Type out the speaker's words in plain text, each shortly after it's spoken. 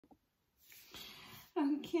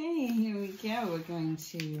Okay, here we go. We're going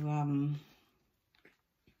to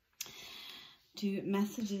do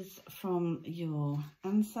messages from your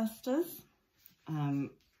ancestors.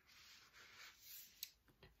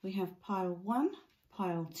 We have pile 1,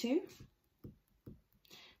 pile 2.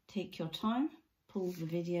 Take your time. Pause the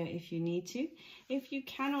video if you need to. If you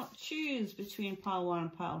cannot choose between pile 1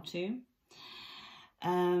 and pile 2,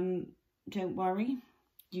 don't worry.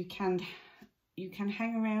 You can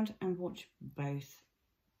hang around and watch both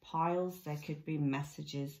piles. There could be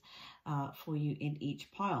messages for you in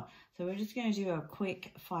each pile. So we're just going to do a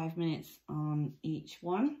quick 5 minutes on each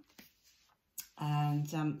one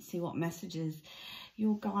and see what messages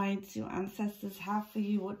your guides, your ancestors have for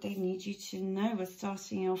you, what they need you to know. We're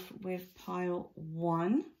starting off with pile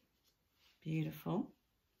 1. Beautiful.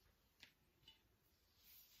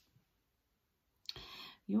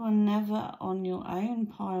 You are never on your own,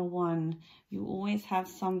 pile 1. You always have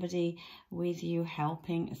somebody with you,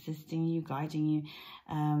 helping, assisting you, guiding you.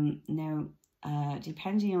 Now,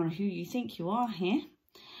 depending on who you think you are here,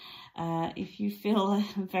 if you feel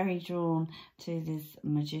very drawn to this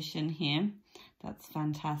magician here, that's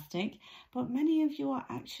fantastic. But many of you are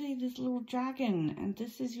actually this little dragon, and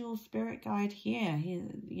this is your spirit guide here.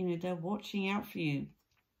 You know, they're watching out for you.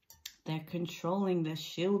 They're controlling, they're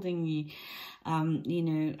shielding you, you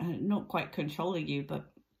know, not quite controlling you,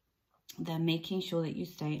 but they're making sure that you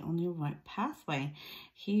stay on your right pathway.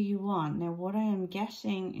 Here you are. Now, what I am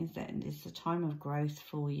getting is that it's a time of growth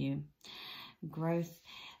for you. Growth,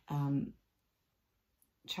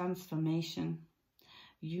 transformation.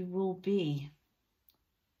 You will be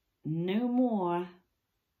no more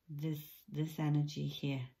this energy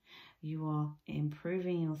here. You are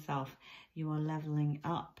improving yourself. You are leveling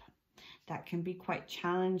up. That can be quite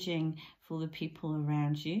challenging for the people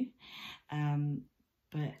around you,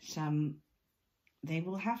 but they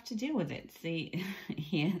will have to deal with it. See,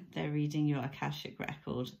 here they're reading your Akashic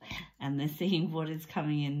record and they're seeing what is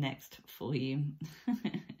coming in next for you.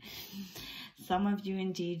 Some of you,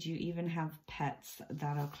 indeed, you even have pets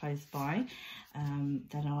that are close by,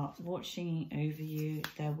 that are watching over you.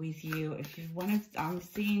 They're with you. If you want to, I'm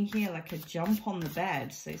seeing here like a jump on the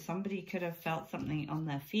bed. So somebody could have felt something on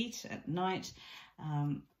their feet at night.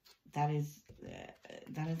 That is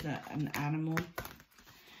an animal,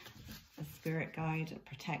 a spirit guide, a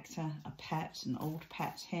protector, a pet, an old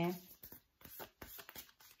pet here.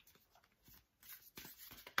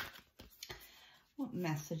 What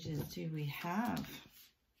messages do we have?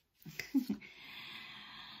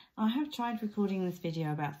 I have tried recording this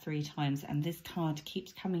video about 3 times and this card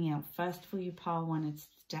keeps coming out first for you, pile 1. It's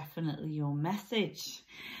definitely your message.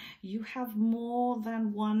 You have more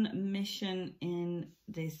than one mission in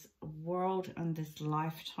this world and this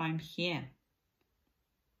lifetime here.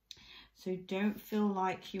 So don't feel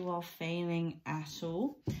like you are failing at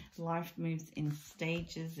all. Life moves in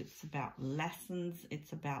stages. It's about lessons.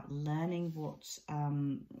 It's about learning what,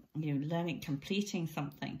 you know, completing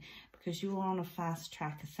something, because you are on a fast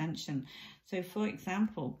track ascension. So for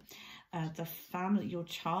example, the family, your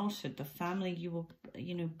childhood, the family you were,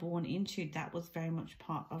 you know, born into, that was very much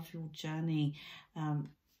part of your journey.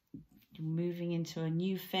 Moving into a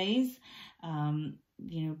new phase,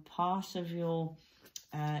 you know, part of your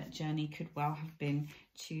journey could well have been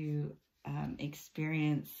to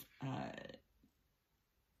experience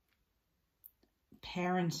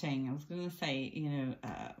parenting. I was going to say, you know,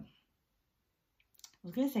 I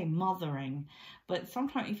was going to say mothering, but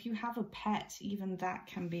sometimes if you have a pet, even that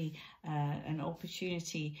can be an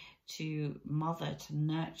opportunity to mother, to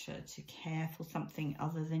nurture, to care for something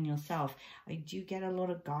other than yourself. I do get a lot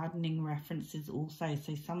of gardening references also.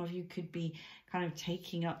 So some of you could be kind of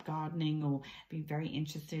taking up gardening or be very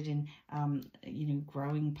interested in, you know,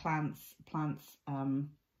 growing plants.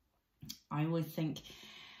 I always think,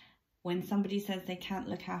 when somebody says they can't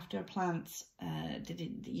look after a plant,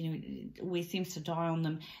 you know, it always seems to die on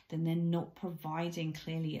them, then they're not providing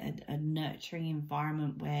clearly a nurturing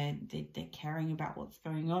environment where they're caring about what's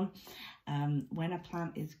going on. When a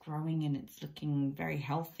plant is growing and it's looking very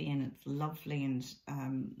healthy and it's lovely and,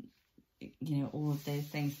 you know, all of those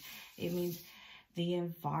things, it means the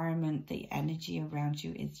environment, the energy around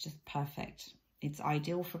you is just perfect. It's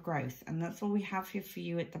ideal for growth, and that's all we have here for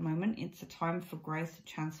you at the moment. It's a time for growth,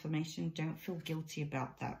 transformation. Don't feel guilty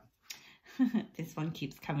about that. This one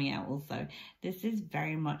keeps coming out also. This is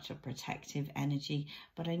very much a protective energy,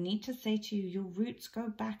 but I need to say to you, your roots go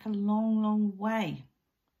back a long, long way.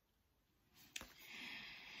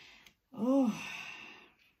 Oh,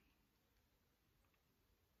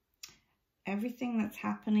 Everything that's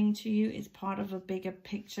happening to you is part of a bigger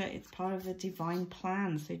picture. It's part of a divine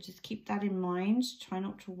plan. So just keep that in mind. Try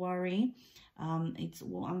not to worry. It's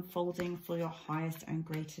all unfolding for your highest and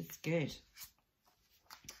greatest good.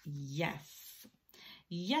 Yes.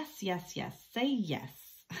 Yes, yes, yes. Say yes.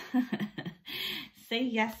 Say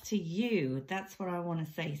yes to you. That's what I want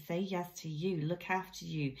to say. Say yes to you. Look after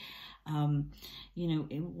you. You know,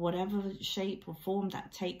 in whatever shape or form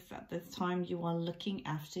that takes at this time, you are looking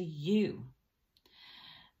after you.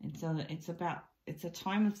 It's a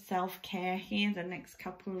time of self-care here the next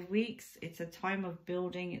couple of weeks. It's a time of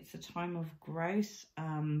building. It's a time of growth.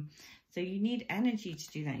 So you need energy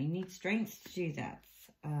to do that. You need strength to do that.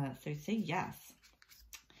 So say yes.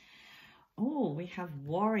 Oh, we have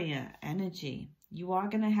warrior energy. You are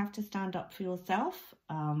going to have to stand up for yourself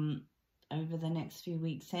over the next few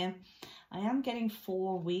weeks here. I am getting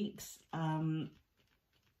 4 weeks.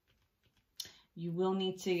 You will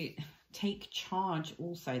need to take charge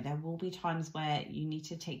also. There will be times where you need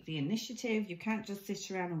to take the initiative. You can't just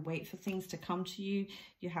sit around and wait for things to come to you.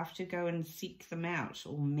 You have to go and seek them out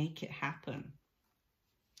or make it happen.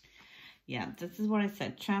 Yeah, this is what I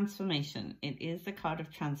said, transformation. It is the card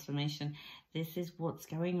of transformation. This is what's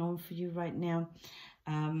going on for you right now.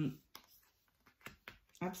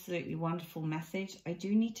 Absolutely wonderful message. I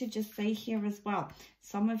do need to just say here as well,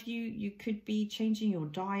 some of you, you could be changing your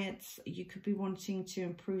diets. You could be wanting to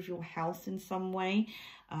improve your health in some way,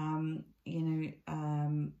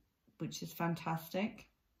 which is fantastic.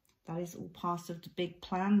 That is all part of the big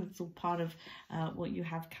plan. That's all part of what you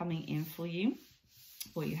have coming in for you,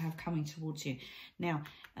 what you have coming towards you. Now,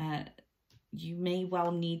 you may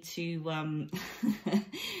well need to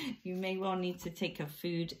you may well need to take a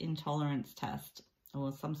food intolerance test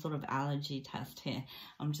or some sort of allergy test here.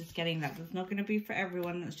 I'm just getting that. That's not going to be for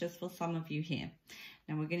everyone. That's just for some of you here.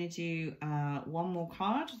 Now we're going to do one more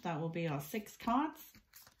card. That will be our 6 cards.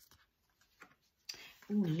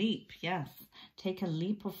 Ooh, leap. Yes. Take a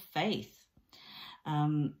leap of faith.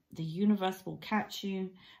 The universe will catch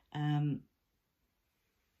you. I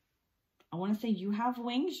want to say you have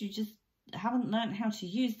wings. You just haven't learned how to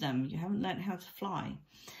use them. You haven't learned how to fly.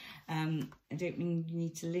 I don't mean you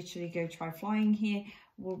need to literally go try flying here.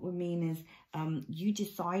 What we mean is you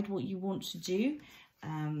decide what you want to do.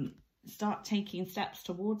 Start taking steps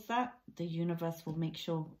towards that. The universe will make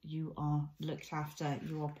sure you are looked after,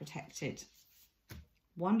 you are protected.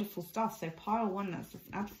 Wonderful stuff. So pile 1, that's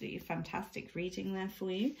absolutely fantastic reading there for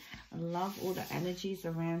you. I love all the energies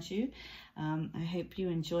around you. I hope you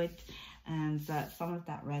enjoyed and some of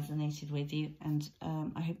that resonated with you, and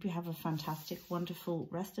I hope you have a fantastic, wonderful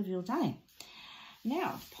rest of your day.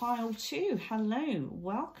 Now, pile 2, hello,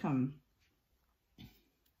 welcome.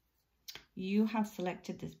 You have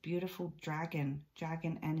selected this beautiful dragon.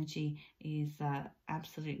 Dragon energy is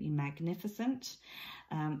absolutely magnificent.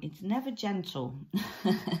 It's never gentle.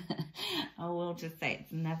 I will just say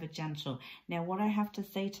it's never gentle. Now, what I have to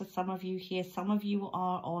say to some of you here, some of you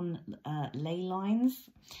are on ley lines.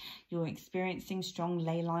 You're experiencing strong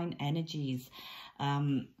ley line energies.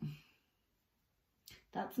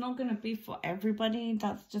 That's not going to be for everybody.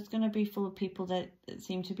 That's just going to be for people that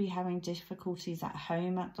seem to be having difficulties at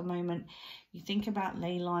home at the moment. You think about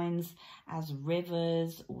ley lines as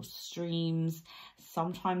rivers or streams.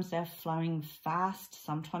 Sometimes they're flowing fast.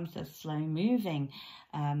 Sometimes they're slow moving.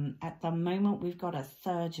 At the moment, we've got a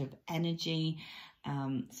surge of energy.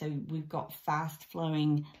 So we've got fast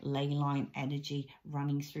flowing ley line energy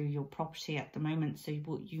running through your property at the moment. So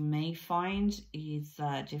what you may find is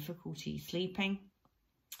difficulty sleeping.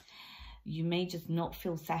 You may just not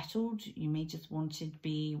feel settled. You may just want to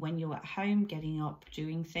be, when you're at home, getting up,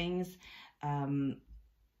 doing things,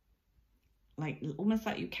 like almost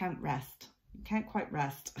like you can't rest. You can't quite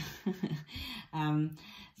rest.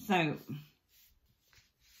 So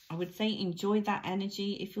I would say enjoy that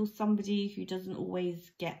energy. If you're somebody who doesn't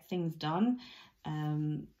always get things done,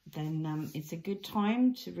 then it's a good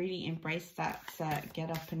time to really embrace that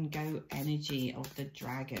get up and go energy of the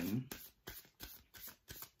dragon.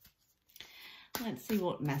 Let's see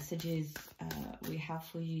what messages we have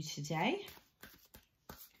for you today.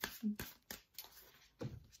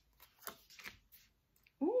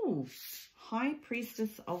 Ooh, High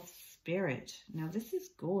Priestess of Spirit. Now, this is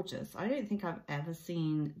gorgeous. I don't think I've ever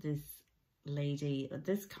seen this lady,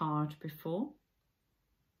 this card before.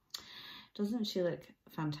 Doesn't she look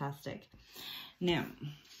fantastic? Now,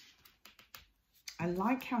 I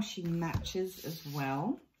like how she matches as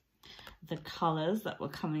well the colors that were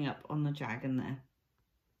coming up on the dragon there.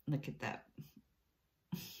 Look at that.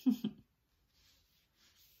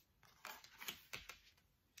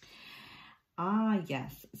 Ah,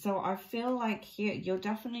 Yes. So I feel like here you're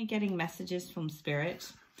definitely getting messages from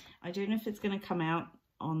Spirit. I don't know if it's going to come out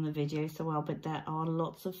on the video so well, but there are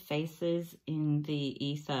lots of faces in the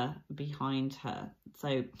ether behind her.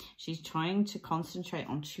 So she's trying to concentrate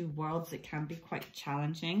on two worlds. It can be quite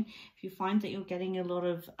challenging. If you find that you're getting a lot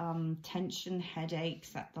of tension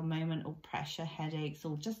headaches at the moment, or pressure headaches,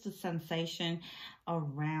 or just a sensation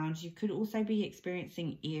around, you could also be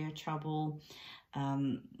experiencing ear trouble,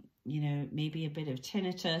 you know, maybe a bit of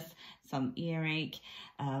tinnitus, some earache,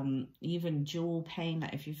 even jaw pain.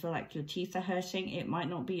 Like if you feel like your teeth are hurting, it might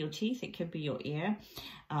not be your teeth, it could be your ear.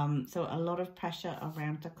 So a lot of pressure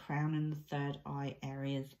around the crown and the third eye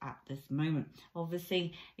areas at this moment.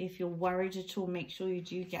 Obviously, if you're worried at all, make sure you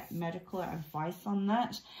do get medical advice on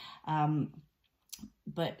that.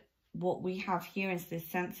 But what we have here is this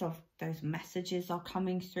sense of those messages are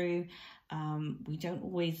coming through. We don't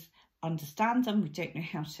always understand them, we don't know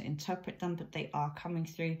how to interpret them, but they are coming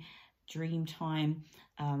through. Dream time,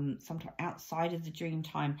 sometimes outside of the dream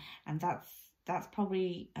time, and that's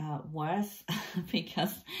probably worse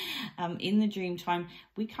because in the dream time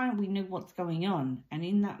we know what's going on, and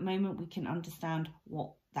in that moment we can understand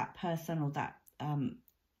what that person or that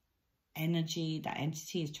energy, that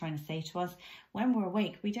entity is trying to say to us. When we're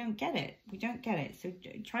awake, we don't get it. So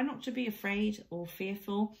try not to be afraid or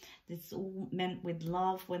fearful. This is all meant with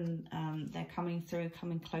love when they're coming through,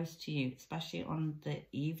 coming close to you, especially on the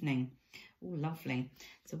evening. Oh, lovely.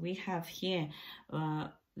 So we have here,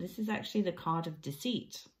 this is actually the card of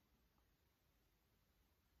deceit.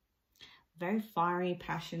 Very fiery,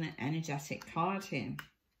 passionate, energetic card here.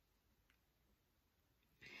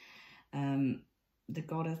 The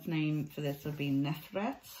goddess name for this will be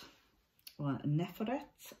Nefret, or Nefret. I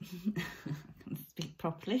can't speak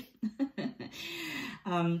properly.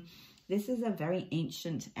 This is a very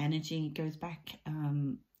ancient energy. It goes back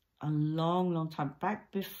a long, long time,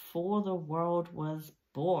 back before the world was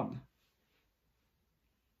born.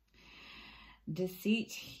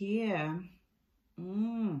 Deceit here.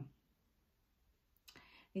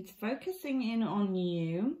 It's focusing in on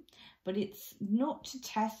you, but it's not to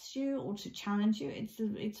test you or to challenge you.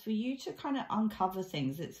 It's for you to kind of uncover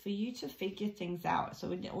things. It's for you to figure things out.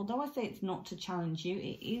 So although I say it's not to challenge you,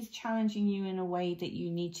 it is challenging you in a way that you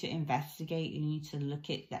need to investigate. You need to look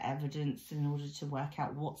at the evidence in order to work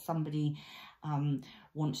out what somebody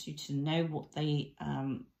wants you to know, what they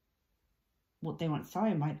want.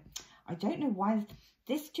 Sorry, I don't know why.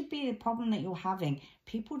 This could be the problem that you're having.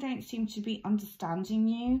 People don't seem to be understanding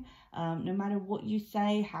you. No matter what you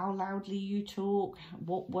say, how loudly you talk,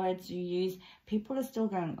 what words you use, people are still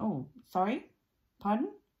going, oh, sorry, pardon?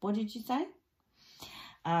 What did you say?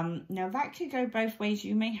 Now, that could go both ways.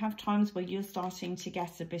 You may have times where you're starting to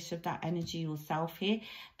get a bit of that energy yourself here.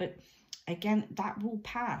 But again, that will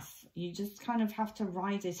pass. You just kind of have to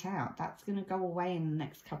ride it out. That's going to go away in the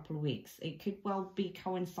next couple of weeks. It could well be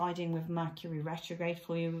coinciding with Mercury retrograde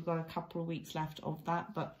for you. We've got a couple of weeks left of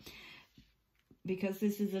that. But because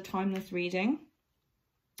this is a timeless reading,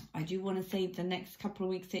 I do want to say the next couple of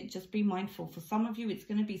weeks, just be mindful. For some of you, it's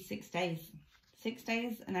going to be 6 days. 6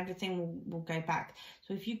 days and everything will go back.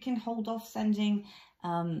 So if you can hold off sending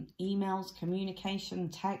emails, communication,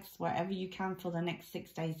 texts, wherever you can for the next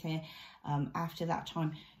 6 days here, after that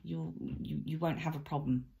time, you won't have a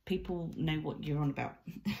problem. People know what you're on about.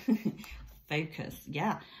 Focus.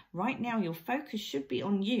 Yeah. Right now, your focus should be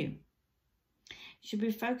on you. You should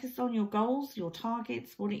be focused on your goals, your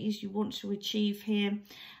targets, what it is you want to achieve here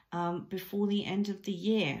before the end of the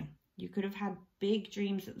year. You could have had big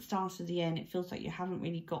dreams at the start of the year, and it feels like you haven't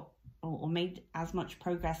really got or made as much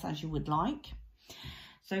progress as you would like.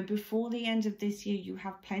 So before the end of this year, you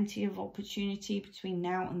have plenty of opportunity between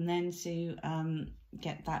now and then to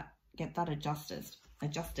get that adjusted. Oh,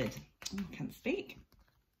 I can't speak.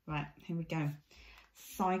 Right, here we go.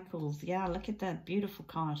 Cycles. Yeah, look at that beautiful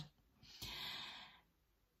card.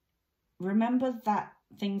 Remember that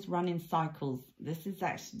things run in cycles. This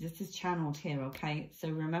is channeled here, okay? So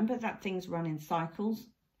remember that things run in cycles.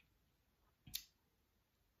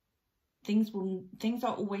 Things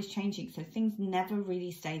are always changing, so things never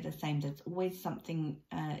really stay the same. There's always something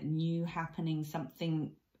new happening,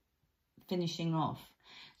 something finishing off.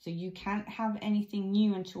 So you can't have anything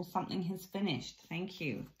new until something has finished. Thank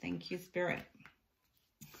you, Spirit.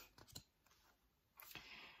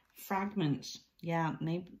 Fragment. Yeah,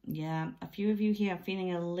 maybe. Yeah, a few of you here are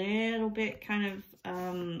feeling a little bit kind of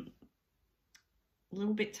a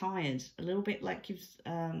little bit tired, a little bit like you've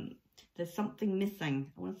there's something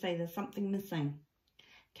missing. I want to say there's something missing.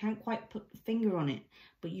 Can't quite put the finger on it,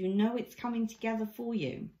 but you know it's coming together for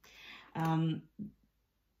you.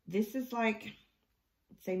 This is like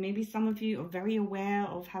So maybe some of you are very aware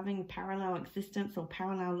of having parallel existence or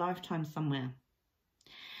parallel lifetime somewhere.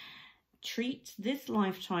 Treat this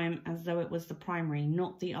lifetime as though it was the primary,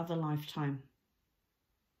 not the other lifetime.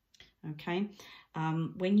 Okay,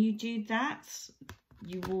 when you do that,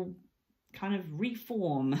 you will kind of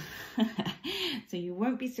reform. So you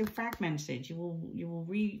won't be so fragmented. You will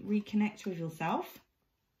reconnect with yourself,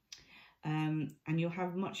 and you'll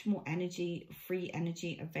have much more energy, free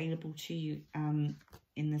energy available to you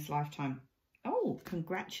in this lifetime. Oh,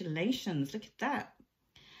 congratulations! Look at that.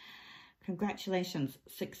 Congratulations,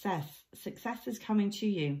 success. Success is coming to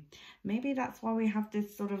you. Maybe that's why we have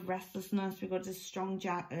this sort of restlessness. We've got this strong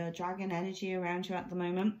dragon energy around you at the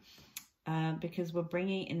moment, because we're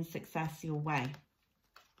bringing in success your way.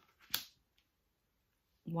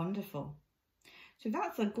 Wonderful. So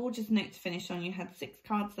that's a gorgeous note to finish on. You had 6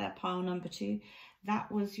 cards there, pile number 2.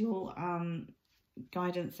 That was your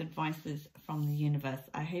guidance advices from the universe.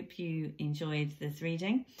 I hope you enjoyed this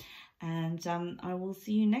reading. And I will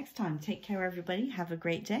see you next time. Take care, everybody. Have a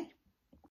great day.